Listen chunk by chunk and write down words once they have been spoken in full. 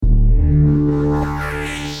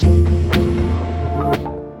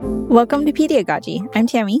Welcome to Pediagogy. I'm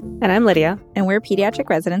Tammy. And I'm Lydia. And we're pediatric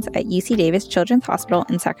residents at UC Davis Children's Hospital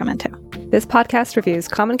in Sacramento. This podcast reviews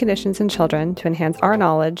common conditions in children to enhance our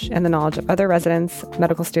knowledge and the knowledge of other residents,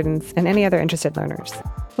 medical students, and any other interested learners.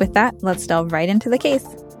 With that, let's delve right into the case.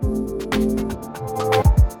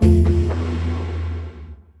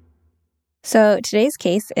 So today's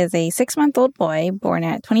case is a 6-month-old boy born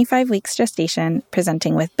at 25 weeks gestation,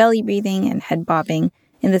 presenting with belly breathing and head bobbing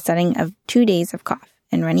in the setting of 2 days of cough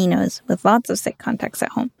and runny nose with lots of sick contacts at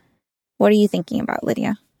home. What are you thinking about,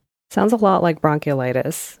 Lydia? Sounds a lot like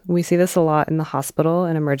bronchiolitis. We see this a lot in the hospital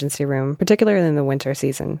and emergency room, particularly in the winter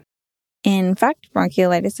season. In fact,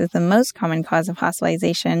 bronchiolitis is the most common cause of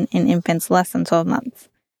hospitalization in infants less than 12 months.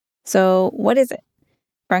 So what is it?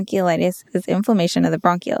 Bronchiolitis is inflammation of the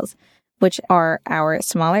bronchioles, which are our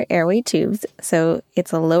smaller airway tubes, so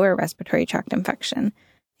it's a lower respiratory tract infection,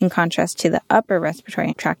 in contrast to the upper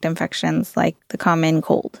respiratory tract infections like the common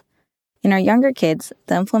cold. In our younger kids,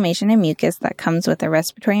 the inflammation and mucus that comes with a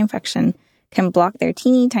respiratory infection can block their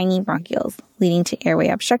teeny tiny bronchioles, leading to airway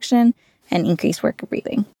obstruction and increased work of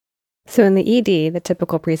breathing. So in the ED, the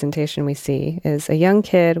typical presentation we see is a young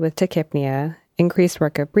kid with tachypnea, increased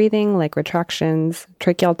work of breathing like retractions,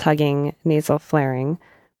 tracheal tugging, nasal flaring,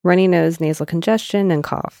 runny nose, nasal congestion, and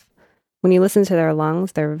cough. When you listen to their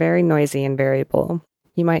lungs, they're very noisy and variable.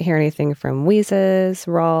 You might hear anything from wheezes,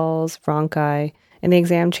 ralls, bronchi, and the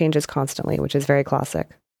exam changes constantly, which is very classic.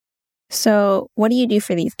 So what do you do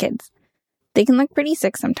for these kids? They can look pretty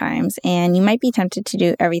sick sometimes, and you might be tempted to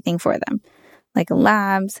do everything for them, like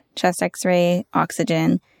labs, chest x-ray,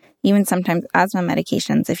 oxygen, even sometimes asthma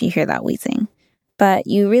medications if you hear that wheezing. But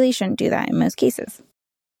you really shouldn't do that in most cases.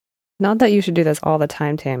 Not that you should do this all the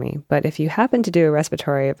time, Tammy, but if you happen to do a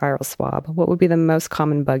respiratory viral swab, what would be the most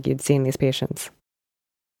common bug you'd see in these patients?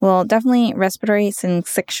 Well, definitely respiratory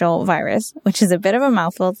syncytial virus, which is a bit of a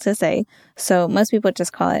mouthful to say, so most people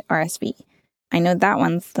just call it RSV. I know that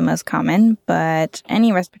one's the most common, but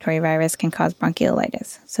any respiratory virus can cause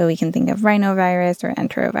bronchiolitis, so we can think of rhinovirus or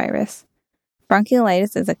enterovirus.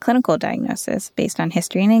 Bronchiolitis is a clinical diagnosis based on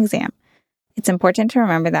history and exam. It's important to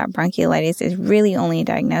remember that bronchiolitis is really only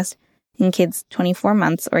diagnosed in kids 24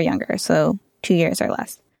 months or younger, so 2 years or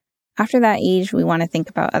less. After that age, we want to think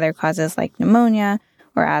about other causes like pneumonia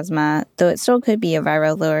or asthma, though it still could be a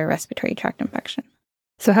viral lower respiratory tract infection.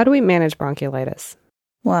 So how do we manage bronchiolitis?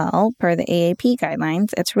 Well, per the AAP guidelines,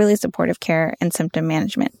 it's really supportive care and symptom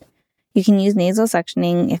management. You can use nasal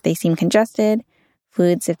suctioning if they seem congested,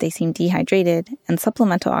 fluids if they seem dehydrated, and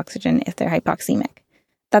supplemental oxygen if they're hypoxemic.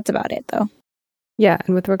 That's about it, though. Yeah,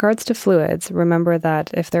 and with regards to fluids, remember that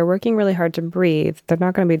if they're working really hard to breathe, they're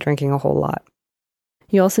not going to be drinking a whole lot.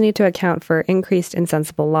 You also need to account for increased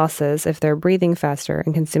insensible losses if they're breathing faster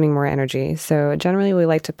and consuming more energy. So generally we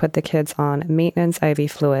like to put the kids on maintenance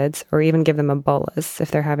IV fluids or even give them a bolus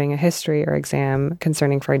if they're having a history or exam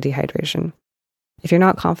concerning for dehydration. If you're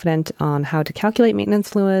not confident on how to calculate maintenance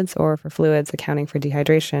fluids or for fluids accounting for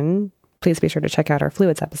dehydration, please be sure to check out our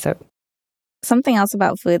fluids episode. Something else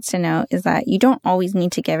about fluids to know is that you don't always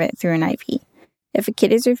need to give it through an IV. If a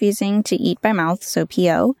kid is refusing to eat by mouth, so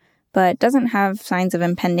PO, but doesn't have signs of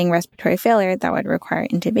impending respiratory failure that would require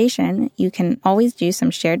intubation, you can always do some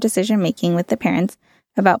shared decision-making with the parents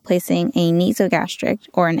about placing a nasogastric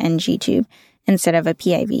or an NG tube instead of a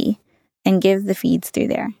PIV and give the feeds through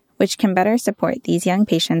there, which can better support these young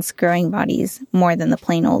patients' growing bodies more than the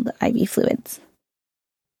plain old IV fluids.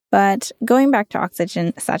 But going back to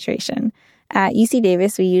oxygen saturation, at UC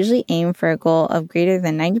Davis, we usually aim for a goal of greater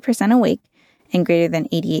than 90% awake and greater than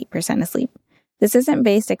 88% asleep. This isn't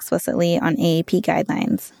based explicitly on AAP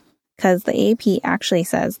guidelines, because the AAP actually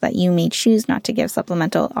says that you may choose not to give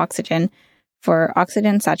supplemental oxygen for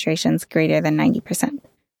oxygen saturations greater than 90%.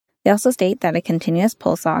 They also state that a continuous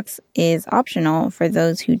pulse ox is optional for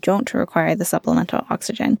those who don't require the supplemental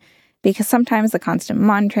oxygen, because sometimes the constant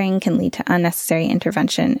monitoring can lead to unnecessary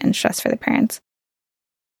intervention and stress for the parents.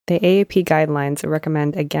 The AAP guidelines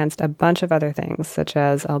recommend against a bunch of other things, such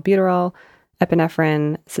as albuterol,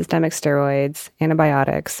 epinephrine, systemic steroids,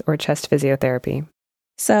 antibiotics, or chest physiotherapy.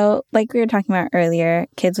 So, like we were talking about earlier,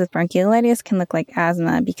 kids with bronchiolitis can look like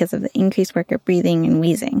asthma because of the increased work of breathing and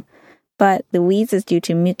wheezing. But the wheeze is due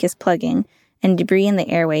to mucus plugging and debris in the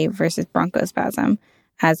airway versus bronchospasm,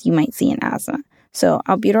 as you might see in asthma. So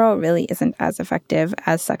albuterol really isn't as effective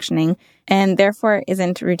as suctioning and therefore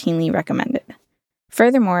isn't routinely recommended.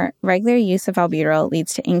 Furthermore, regular use of albuterol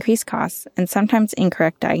leads to increased costs and sometimes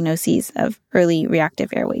incorrect diagnoses of early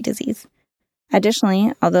reactive airway disease.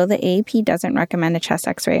 Additionally, although the AAP doesn't recommend a chest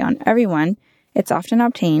x-ray on everyone, it's often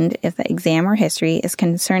obtained if the exam or history is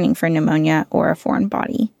concerning for pneumonia or a foreign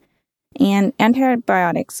body. And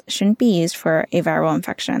antibiotics shouldn't be used for a viral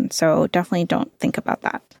infection, so definitely don't think about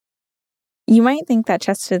that. You might think that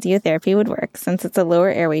chest physiotherapy would work since it's a lower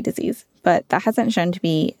airway disease, but that hasn't shown to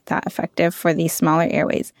be that effective for these smaller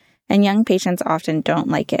airways, and young patients often don't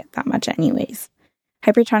like it that much anyways.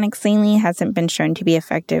 Hypertonic saline hasn't been shown to be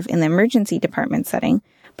effective in the emergency department setting,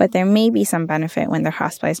 but there may be some benefit when they're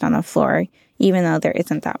hospitalized on the floor, even though there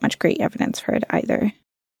isn't that much great evidence for it either.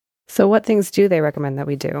 So what things do they recommend that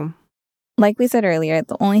we do? Like we said earlier,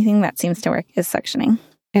 the only thing that seems to work is suctioning.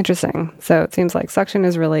 Interesting. So it seems like suction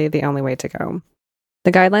is really the only way to go.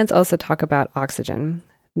 The guidelines also talk about oxygen.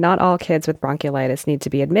 Not all kids with bronchiolitis need to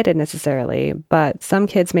be admitted necessarily, but some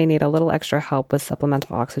kids may need a little extra help with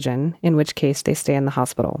supplemental oxygen, in which case they stay in the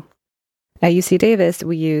hospital. At UC Davis,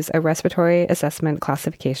 we use a respiratory assessment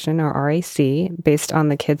classification, or RAC, based on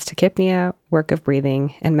the kid's tachypnea, work of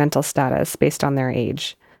breathing, and mental status based on their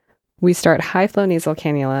age. We start high-flow nasal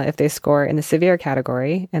cannula if they score in the severe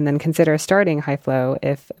category, and then consider starting high-flow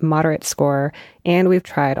if moderate score, and we've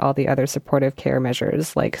tried all the other supportive care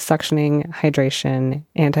measures like suctioning, hydration,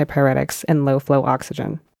 antipyretics, and low-flow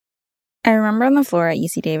oxygen. I remember on the floor at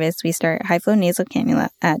UC Davis, we start high-flow nasal cannula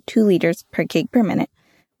at 2 liters per kg per minute,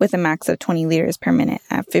 with a max of 20 liters per minute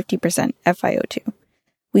at 50% FiO2.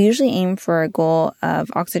 We usually aim for a goal of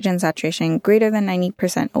oxygen saturation greater than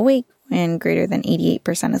 90% awake and greater than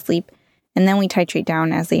 88% asleep, and then we titrate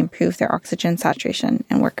down as they improve their oxygen saturation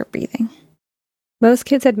and work of breathing. Most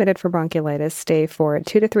kids admitted for bronchiolitis stay for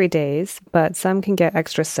 2 to 3 days, but some can get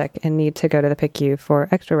extra sick and need to go to the PICU for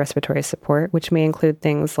extra respiratory support, which may include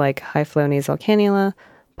things like high-flow nasal cannula,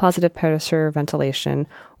 positive pressure ventilation,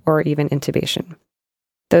 or even intubation.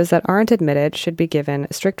 Those that aren't admitted should be given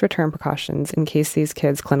strict return precautions in case these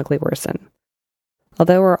kids clinically worsen.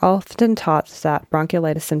 Although we're often taught that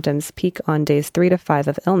bronchiolitis symptoms peak on days 3 to 5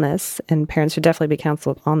 of illness, and parents should definitely be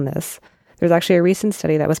counseled on this, there's actually a recent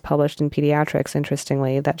study that was published in Pediatrics,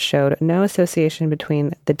 interestingly, that showed no association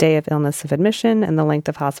between the day of illness of admission and the length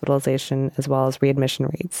of hospitalization, as well as readmission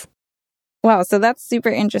rates. Wow, so that's super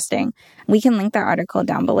interesting. We can link that article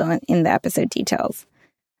down below in the episode details.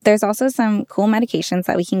 There's also some cool medications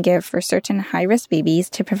that we can give for certain high-risk babies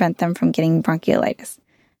to prevent them from getting bronchiolitis.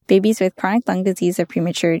 Babies with chronic lung disease of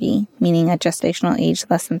prematurity, meaning a gestational age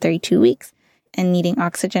less than 32 weeks, and needing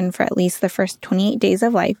oxygen for at least the first 28 days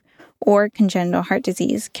of life, or congenital heart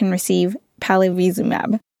disease, can receive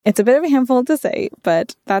palivizumab. It's a bit of a handful to say,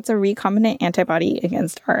 but that's a recombinant antibody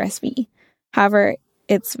against RSV. However,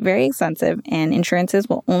 it's very expensive, and insurances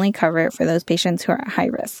will only cover it for those patients who are at high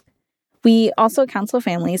risk. We also counsel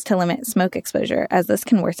families to limit smoke exposure, as this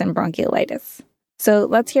can worsen bronchiolitis. So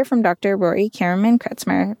let's hear from Dr. Rory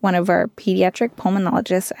Karaman-Kretzmer, one of our pediatric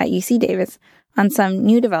pulmonologists at UC Davis, on some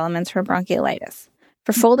new developments for bronchiolitis.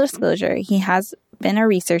 For full disclosure, he has been a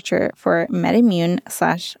researcher for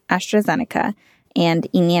MedImmune/AstraZeneca and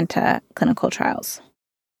Enanta clinical trials.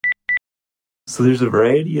 So there's a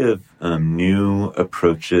variety of new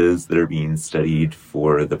approaches that are being studied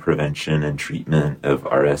for the prevention and treatment of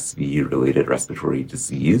RSV-related respiratory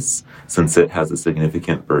disease, since it has a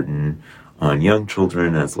significant burden on young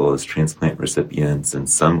children as well as transplant recipients and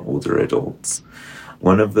some older adults.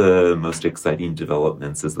 One of the most exciting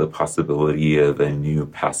developments is the possibility of a new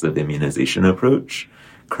passive immunization approach.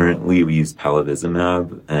 Currently, we use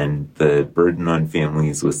palivizumab, and the burden on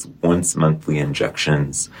families with once-monthly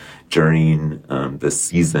injections during the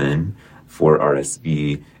season for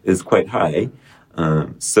RSV is quite high.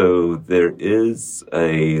 So there is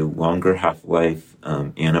a longer half-life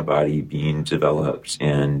antibody being developed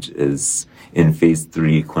and is in phase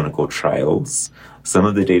 3 clinical trials. Some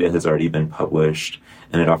of the data has already been published,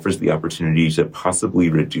 and it offers the opportunity to possibly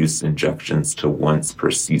reduce injections to once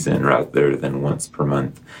per season rather than once per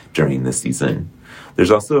month during the season.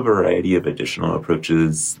 There's also a variety of additional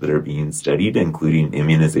approaches that are being studied, including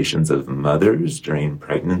immunizations of mothers during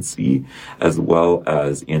pregnancy, as well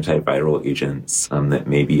as antiviral agents that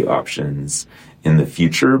may be options in the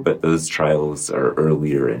future, but those trials are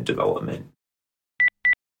earlier in development.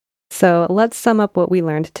 So let's sum up what we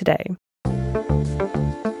learned today.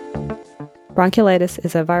 Bronchiolitis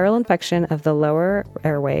is a viral infection of the lower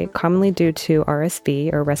airway, commonly due to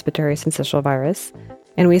RSV, or respiratory syncytial virus,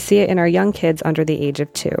 and we see it in our young kids under the age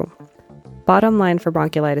of 2. Bottom line for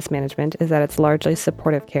bronchiolitis management is that it's largely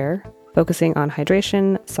supportive care, focusing on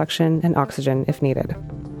hydration, suction, and oxygen if needed.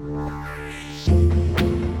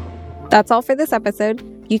 That's all for this episode.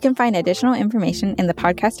 You can find additional information in the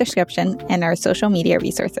podcast description and our social media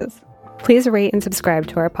resources. Please rate and subscribe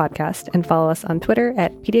to our podcast and follow us on Twitter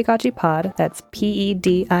at PediagogyPod, that's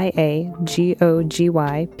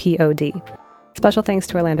PediaGogyPod. Special thanks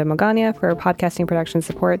to Orlando Magana for podcasting production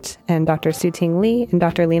support, and Dr. Su-Ting Lee and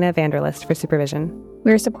Dr. Lena Vanderlist for supervision.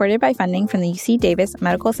 We are supported by funding from the UC Davis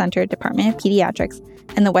Medical Center Department of Pediatrics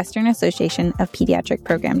and the Western Association of Pediatric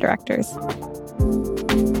Program Directors.